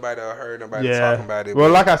seen nobody or heard nobody talking about it. Well,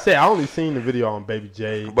 like I said, I only seen the video on Baby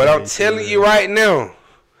J. But I'm telling you right now.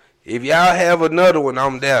 If y'all have another one,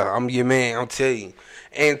 I'm there. I'm your man. I'm telling you.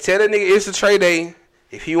 And tell the nigga it's a trade day.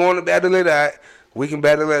 If he want to battle it out, we can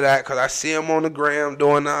battle it out. Because I see him on the gram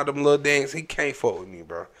doing all them little things. He can't fuck with me,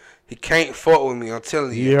 bro. He can't fuck with me. I'm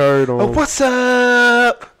telling you. You heard him. Oh, what's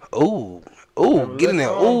up? Ooh. Get in there.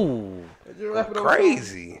 Ooh.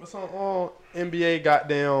 Crazy. What's on NBA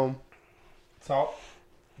goddamn talk?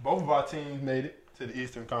 Both of our teams made it to the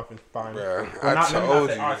Eastern Conference Finals. Bruh, well, I told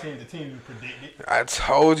you. Our team, the team we predicted. I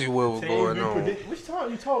told you what was going on. Which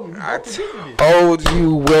time you told me? I told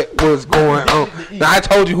you what was going on. Now, I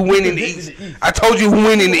told you who win in the East. I told you who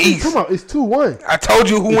win in the East. Come on, it's 2-1. I told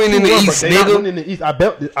you who win in the East, nigga. Win in the East. I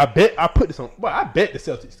bet. I put this on. Well, I bet the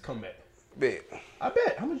Celtics come back. Bet. I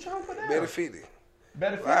bet. How much time for that? Bet 50.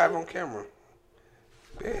 Bet 50. Live on camera.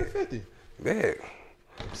 Bet 50. Bet.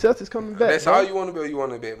 Celtics coming back. That's all you want to bet. You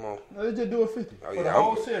want to bet more? No, they just do a 50 for the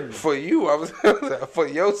whole series. For you, I was for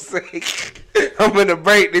your sake. I'm gonna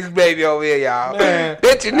break this baby over here, y'all. Man,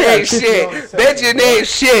 bet your next shit. Bet your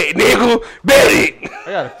next shit, nigga. Bet it.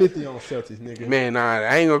 I got a 50 on Celtics, nigga. Man, nah,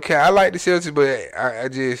 I ain't gonna care. I like the Celtics, but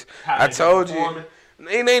I told you.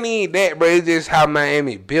 It ain't even that, bro. It's just how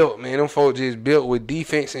Miami built, man. Them folks just built with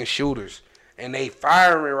defense and shooters. And they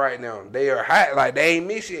firing right now. They are hot. Like, they ain't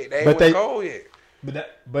missed yet. They ain't went cold yet.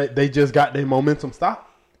 But they just got their momentum stopped.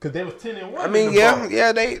 Because they was 10-1. I mean,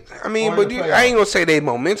 I ain't gonna say they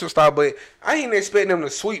momentum stop, but I ain't expecting them to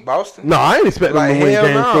sweep Boston. No, I ain't expecting them to win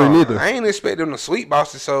game 3 neither. I ain't expecting them to sweep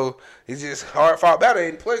Boston, so it's just hard fought battle.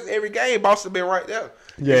 And plus, every game, Boston been right there.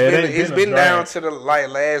 Yeah, it's been down to the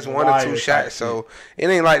last 1 or 2 shots, so it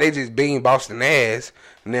ain't like they just beating Boston ass.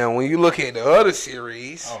 Now, when you look at the other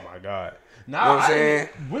series, oh my God. Nah, you know what I'm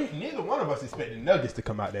saying? Neither one of us expected the Nuggets to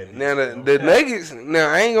come out there. Now the Nuggets. Now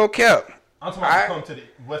I ain't gonna cap. I'm talking about to come to the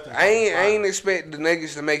Western. I ain't expect the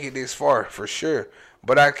Nuggets to make it this far for sure.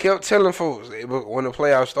 But I kept telling folks when the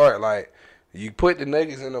playoffs start, like you put the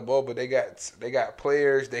Nuggets in the bubble, they got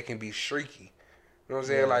players that can be streaky. You know what I'm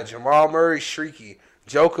saying? Like Jamal Murray, streaky.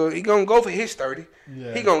 Joker, he gonna go for his 30.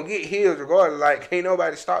 Yeah. He gonna get his regardless. Like, can't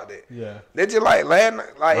nobody stop that. Yeah. They just like last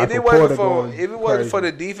night. Like if it wasn't for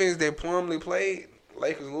the defense that Plumlee played,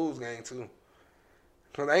 Lakers lose game 2.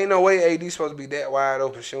 Cause ain't no way AD supposed to be that wide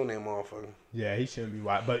open shooting that motherfucker. Yeah, he shouldn't be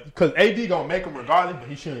wide, but because AD gonna make him regardless, but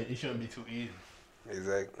he shouldn't be too easy.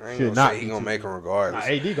 Exactly. I ain't gonna say he gonna make him regardless.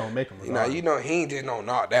 Nah, AD gonna make him regardless. You know he ain't just no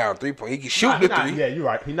knock down 3-point. He can shoot the 3. Yeah, you're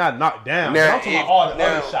right. He not knocked down. Now, I'm talking about all the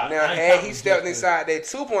other shots. Now, had he stepped inside that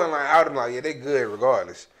 2-point line, I would have been like, yeah, they good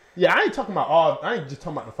regardless. Yeah, I ain't talking about all. I ain't just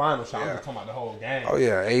talking about the final shot. I'm just talking about the whole game. Oh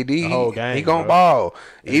yeah, AD. The whole game. He gonna ball.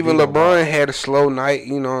 Even LeBron had a slow night.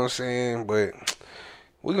 You know what I'm saying? But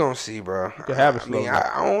we gonna see, bro. You can have a slow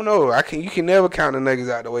night. I don't know. You can never count the Nuggets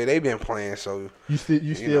out the way they've been playing. So you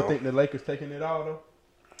still think the Lakers taking it all though?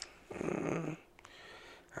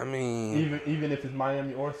 I mean, even if it's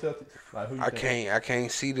Miami or Celtics, like who you I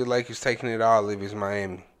can't see the Lakers taking it all if it's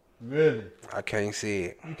Miami. Really? I can't see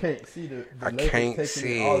it. You can't see the I Lakers can't taking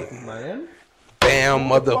see it all it. if it's Miami? Bam,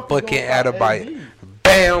 motherfucking Adebayo.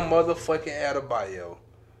 Bam, motherfucking Adebayo.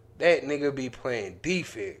 That nigga be playing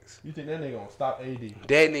defense. You think that nigga gonna stop AD?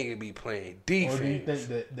 That nigga be playing defense. Or do you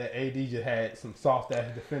think that AD just had some soft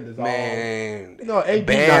ass defenders? Man, AD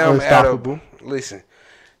Bam not unstoppable. Listen,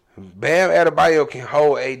 Bam Adebayo can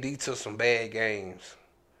hold AD to some bad games.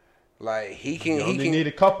 Like he can need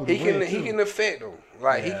a couple. He can affect them.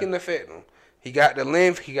 Like he can affect them. He got the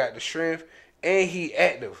length. He got the strength. And he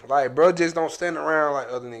active. Like, bro just don't stand around like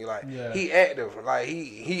other niggas. Like, he active. Like,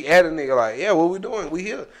 he at a nigga like, yeah, what we doing? We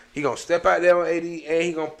here. He gonna step out there on AD, and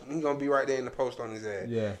he gonna be right there in the post on his ass.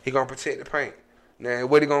 Yeah. He gonna protect the paint. Now,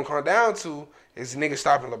 what he gonna come down to is nigga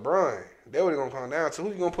stopping LeBron. That's what he gonna come down to. Who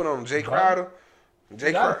you gonna put on him? Jay Crowder?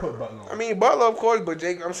 Jay gotta Crowder. put Butler on. I mean Butler, of course, but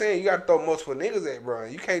Jake. I'm saying you got to throw multiple niggas at bro.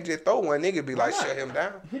 You can't just throw one nigga and be like shut him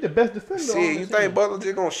down. He the best defender. See, you think Butler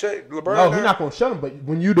just gonna shut LeBron No, down? he's not gonna shut him. But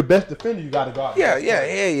when you the best defender, you gotta go out.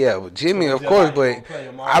 Yeah. But Jimmy, So of just course, like but you gonna play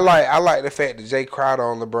him all I like the fact that Jay Crowder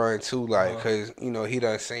on LeBron too, like, cause you know he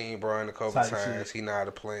done seen Bron a couple Type times. shit. He know how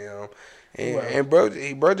to play him, Well, and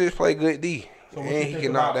bro just play good D, So and what you he think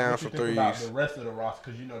can knock about, down what some you think about threes. the rest of the roster?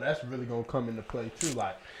 Because you know that's really gonna come into play too.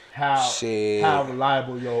 Like how Shit. how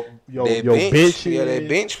reliable your That bench is. yeah, that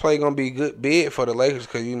bench play gonna be good big for the Lakers,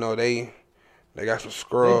 cause you know they got some They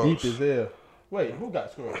scrubs. deep as hell. Wait, who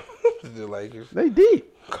got scrub? The Lakers. They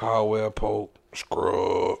deep. Caldwell Pope,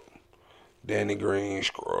 scrub. Danny Green,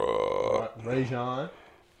 scrub. Rajon,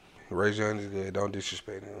 Rajon is good. Don't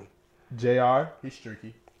disrespect him. JR, he's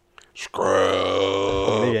streaky.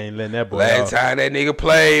 Scrub. Nigga ain't letting that boy Last off. time that nigga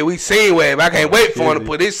played, we seen Webb. I can't wait for him to Shizzy.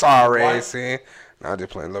 put his sorry ass in. Nah, I'm just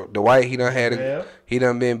playing. Look, the White, he done had JaVale. he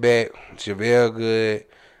done been back. JaVale good.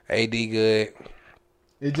 AD good.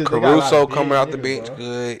 It just, they got a lot Caruso of big coming out the niggas, bench bro.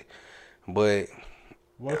 good. But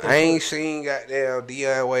What if I ain't seen goddamn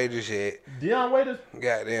Deion Waiters yet. Deion Waiters. He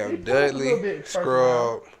Goddamn played a little Dudley, bit first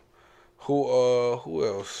Scrub. Who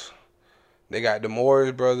else? They got the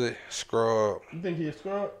Morris brother, Scrub. You think he a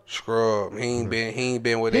scrub? Scrub. He ain't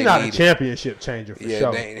been what He they not a needed. championship changer for Yeah,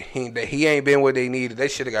 sure. he ain't been what they needed. They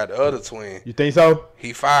should have got the other twin. You think so?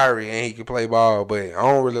 He fiery and he can play ball, but I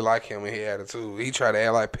don't really like him in his attitude. He tried to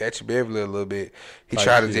act like Patrick Beverly a little bit. He Like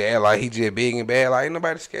tried to shit. just act like he just big and bad. Like ain't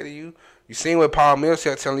nobody scared of you. You seen what Paul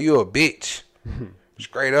Millsap telling you a bitch.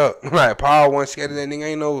 Straight up. Like Paul wasn't scared of that nigga.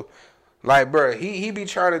 Ain't no like bro, he be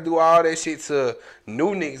trying to do all that shit to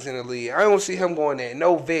new niggas in the league. I don't see him going there.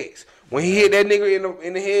 No vex. When he hit that nigga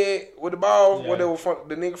in the head with the ball, Yeah. whatever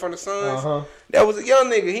the nigga from the Suns, Uh-huh. that was a young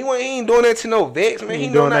nigga. He ain't doing that to no vex, man. He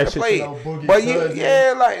ain't know doing not that to shit play. to no Boogie But you, Cousins.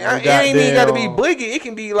 yeah, like No it ain't even got to be goddamn- Boogie. It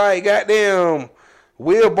can be like goddamn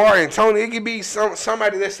Will Barton, Tony. It could be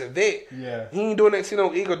somebody that's a vet. Yeah. He ain't doing that to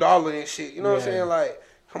no Iguodala and shit. You know what I'm Yeah. saying? Like,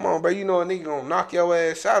 come on, bro. You know a nigga gonna knock your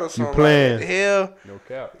ass out or something. playing. Like, what the hell? No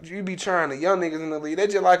cap. You be trying the young niggas in the league. They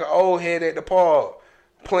just like an old head at the park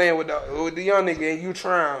playing with the young nigga and you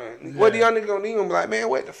trying. What the young nigga gonna need him? Like, man,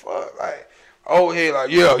 what the fuck? Like, old head, like,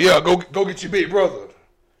 yeah, go get your big brother.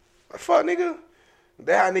 Like, fuck, nigga.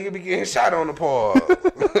 That how nigga be getting shot on the park.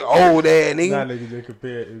 Old ass nigga. Nah, niggas just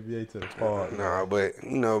compare NBA to the part. Nah, but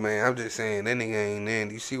you know, man, I'm just saying that nigga ain't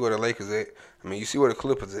there. You see where the Lakers at? I mean, you see where the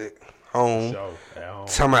Clippers at? Home. Show. At home.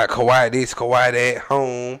 Talking about Kawhi this, Kawhi that.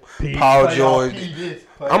 Home. P, Paul playoff George. P this,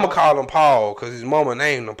 I'm playoff- gonna call him Paul because his mama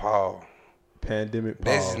named him Paul. Pandemic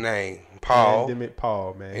Paul. That's his name, Paul. Pandemic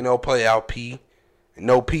Paul, man. Ain't no playout P,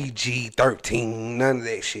 no PG-13, none of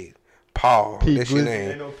that shit. Paul, P that's your Glizzy. name.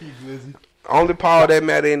 Ain't no P Glizzy. Only Paul that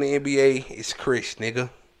matter in the NBA is Chris, nigga.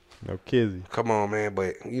 No Kizzy. Come on, man.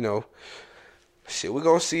 But you know, shit, we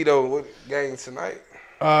gonna see though what game tonight.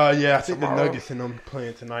 Yeah, I think the Tomorrow. Nuggets and them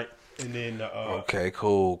playing tonight, and then the Okay,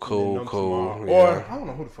 cool. and then them tomorrow. Yeah. Or I don't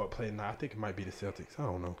know who the fuck playing tonight. I think it might be the Celtics. I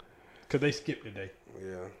don't know, cause they skipped today.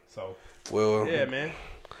 Yeah. So Well, yeah, man.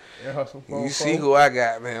 Air hustle. you see who I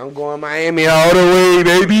got, man. I'm going Miami all the way,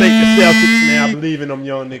 baby. Take the Celtics, man. I believe in them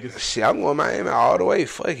young niggas. Shit, I'm going Miami all the way.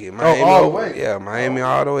 Fuck it. Miami all the over. way? Yeah, Miami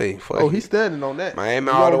all the way. Fuck Oh, it. he's standing on that. Miami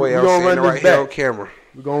We all the gonna- way. we I'm gonna saying it run right this here on back. camera.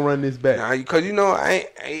 We're gonna run this back. Nah, cause you know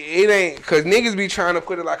it ain't cause niggas be trying to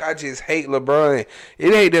put it like I just hate LeBron.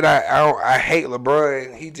 It ain't that I hate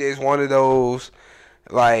LeBron. He just one of those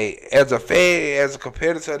like as a fan, as a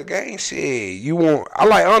competitor of the game. Shit, I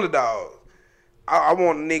like underdogs. I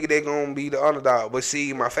want a nigga that gonna be the underdog. But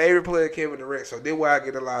see, my favorite player Kevin Durant. So this why I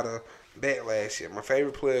get a lot of backlash. Shit, my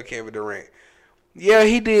favorite player Kevin Durant. Yeah,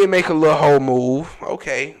 he did make a little whole move.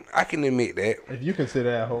 Okay, I can admit that. If you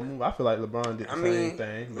consider that whole move, I feel like LeBron did the I same mean,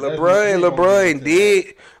 thing. But that's just- we ain't gonna LeBron get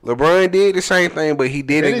into LeBron did the same thing, but he that.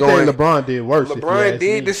 didn't Anything go. And, LeBron did worse. if you LeBron ask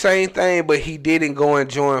did me. the same thing, but he didn't go and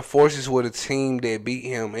join forces with a team that beat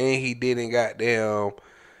him, and he didn't goddamn.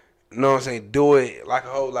 You know what I'm saying? Do it like a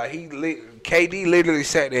whole like KD literally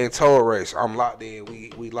sat there and told Race, "I'm locked in.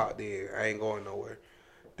 We locked in. I ain't going nowhere."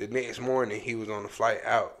 The next morning, he was on the flight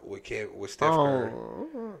out with Steph Curry.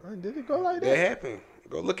 Did it go like That that? happened.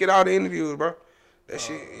 Go look at all the interviews, bro. That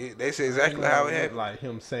shit. They say exactly how it happened. Like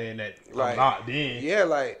him saying that Like, I'm locked in. Yeah,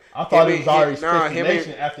 like I thought him it was and- already nah, him and-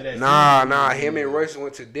 speculation after that. Nah. season. Him and Russ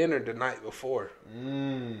went to dinner the night before.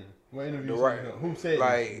 What interview? The right, Who said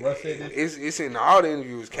like this? Russ said this? it's in all the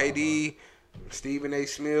interviews. KD, Stephen A.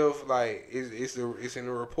 Smith, like it's in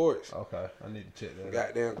the reports. Okay, I need to check that.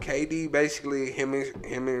 out. Goddamn, KD basically him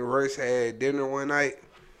and Russ had dinner one night.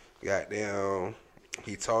 Goddamn,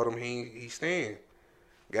 he told him he staying.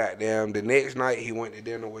 Goddamn, the next night he went to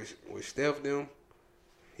dinner with Steph them.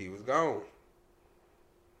 he was gone.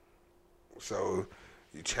 So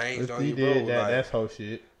you changed If on he your did bro. that, Like, that's whole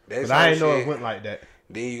shit. that's But I whole didn't know shit. it went like that.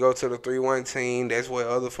 Then you go to the 3-1 team. That's what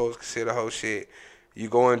other folks consider whole shit. You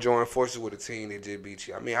go and join forces with a team that just beat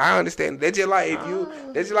you. I mean, I understand. That's just like if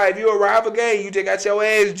you arrive a game, you just got your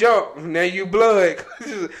ass jumped. Now you blood.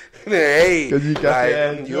 Hey, 'Cause you got your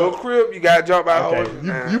ass you a jumped. crip. You got jumped by Okay,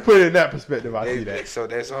 hoes. you put it in that perspective. I see that. So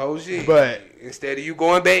that's the whole shit. But instead of you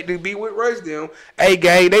going back to be with Rush them, hey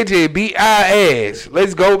gang, they just beat our ass.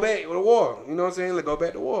 Let's go back to the war. You know what I'm saying? Let's go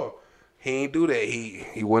back to war. He ain't do that.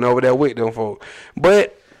 He went over there with them folks.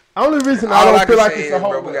 But only reason I All I don't feel can like say it's is, a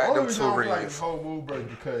whole bro, we move. got Only them reason two I don't feel like rings. it's a whole move, bro,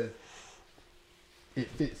 because it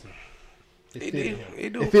fits him. It It fit do. him.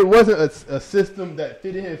 It do. If it wasn't a system that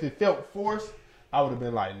fitted him, if it felt forced, I would have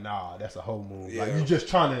been like, nah, that's a whole move. Like Yeah. you just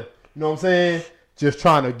trying to, you know what I'm saying? Just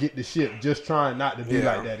trying to get the ship, just trying not to be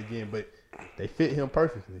Yeah. like that again. But they fit him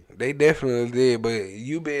perfectly. they definitely did. But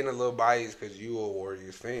you being a little biased because you a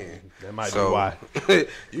Warriors fan. That might So, be why.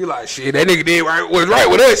 you like shit. That nigga did was right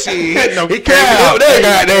with us. Shit, No he cap. can't help that Hey,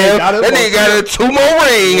 goddamn. got us That on nigga got a 2 more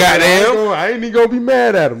ring. Goddamn. I ain't even gonna be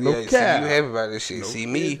mad at him. No Yeah, cap. see, you happy about this shit. No See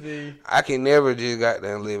me, kissing. I can never just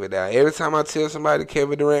goddamn live it down. Every time I tell somebody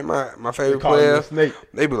Kevin Durant my favorite call him player, a snake.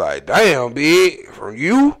 they be like, "Damn, big from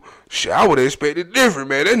you." Shit, I would have expected different,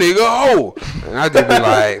 man. That nigga old. And I just be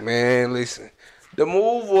like, man, listen. The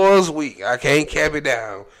move was weak. I can't cap it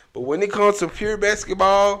down. But when it comes to pure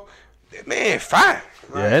basketball, that man, fine.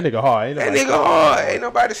 Yeah, that nigga hard. Ain't That nobody nigga hard. Ain't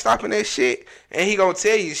nobody stopping that shit. And he gonna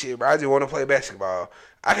tell you shit, bro. I just want to play basketball.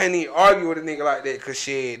 I can't even argue with a nigga like that because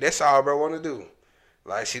shit, that's all bro want to do.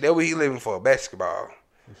 Like, shit, that's what he living for, basketball.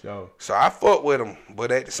 For sure. So I fuck with him.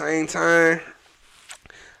 But at the same time,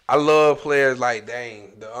 I love players like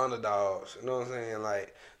Dame, the underdogs. You know what I'm saying?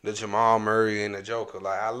 Like, the Jamal Murray and the Joker.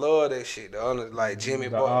 Like, I love that shit. Like Jimmy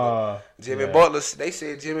Butler. Jimmy Butler, they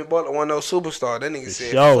said Jimmy Butler one of those superstars. That nigga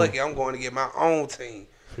said, sure. fuck it, I'm going to get my own team.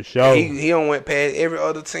 For sure. He don't went past every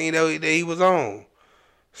other team that he was on.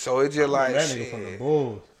 So it's just like that shit. nigga from the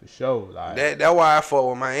Bulls. For sure. Like, That's why I fought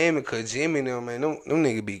with Miami, because Jimmy and them, man, them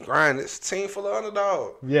niggas be grinding. It's a team full of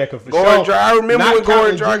underdogs. yeah, because for Goran sure. Dragic, I remember not when Goran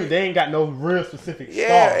counting Dragic. Jimmy, they ain't got no real specific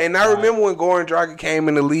Yeah, star. and I Like, remember when Goran Dragic came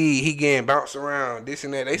in the league, he getting bounced around, this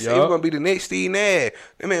and that. They said he was Yup. going to be the next Steve Nash.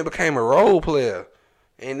 That man became a role player.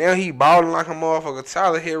 And now he balling like a motherfucker,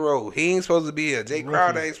 Tyler Hero. He ain't supposed to be here. Jay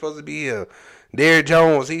Crowder ain't supposed to be here. Derrick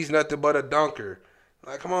Jones, he's nothing but a dunker.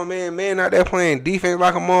 Like, come on, man out there playing defense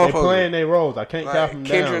like a They motherfucker. playing their roles. I can't count them Like,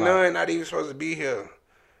 down. Kendrick Like, Nunn not even supposed to be here.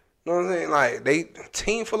 You know what I'm saying? Like, they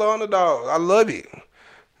team full of underdogs. I love it.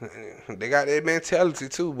 They got that mentality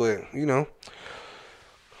too, but you know,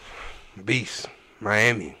 beast,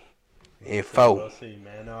 Miami, and four, we'll see,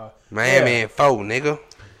 man. Miami yeah. and four, nigga.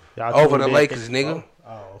 Y'all Over tuned the in. Lakers, nigga.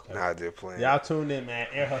 Oh, okay. Nah, just playing. Y'all tuned in, man.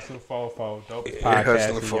 Air Hustling 4-4. Dopest Air podcast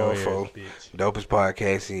Hustling in your ears, 4-4. bitch. Dopest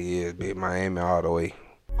podcast in years, big Miami all the way.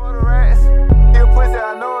 For the rats, here pussy,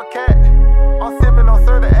 I know a cat.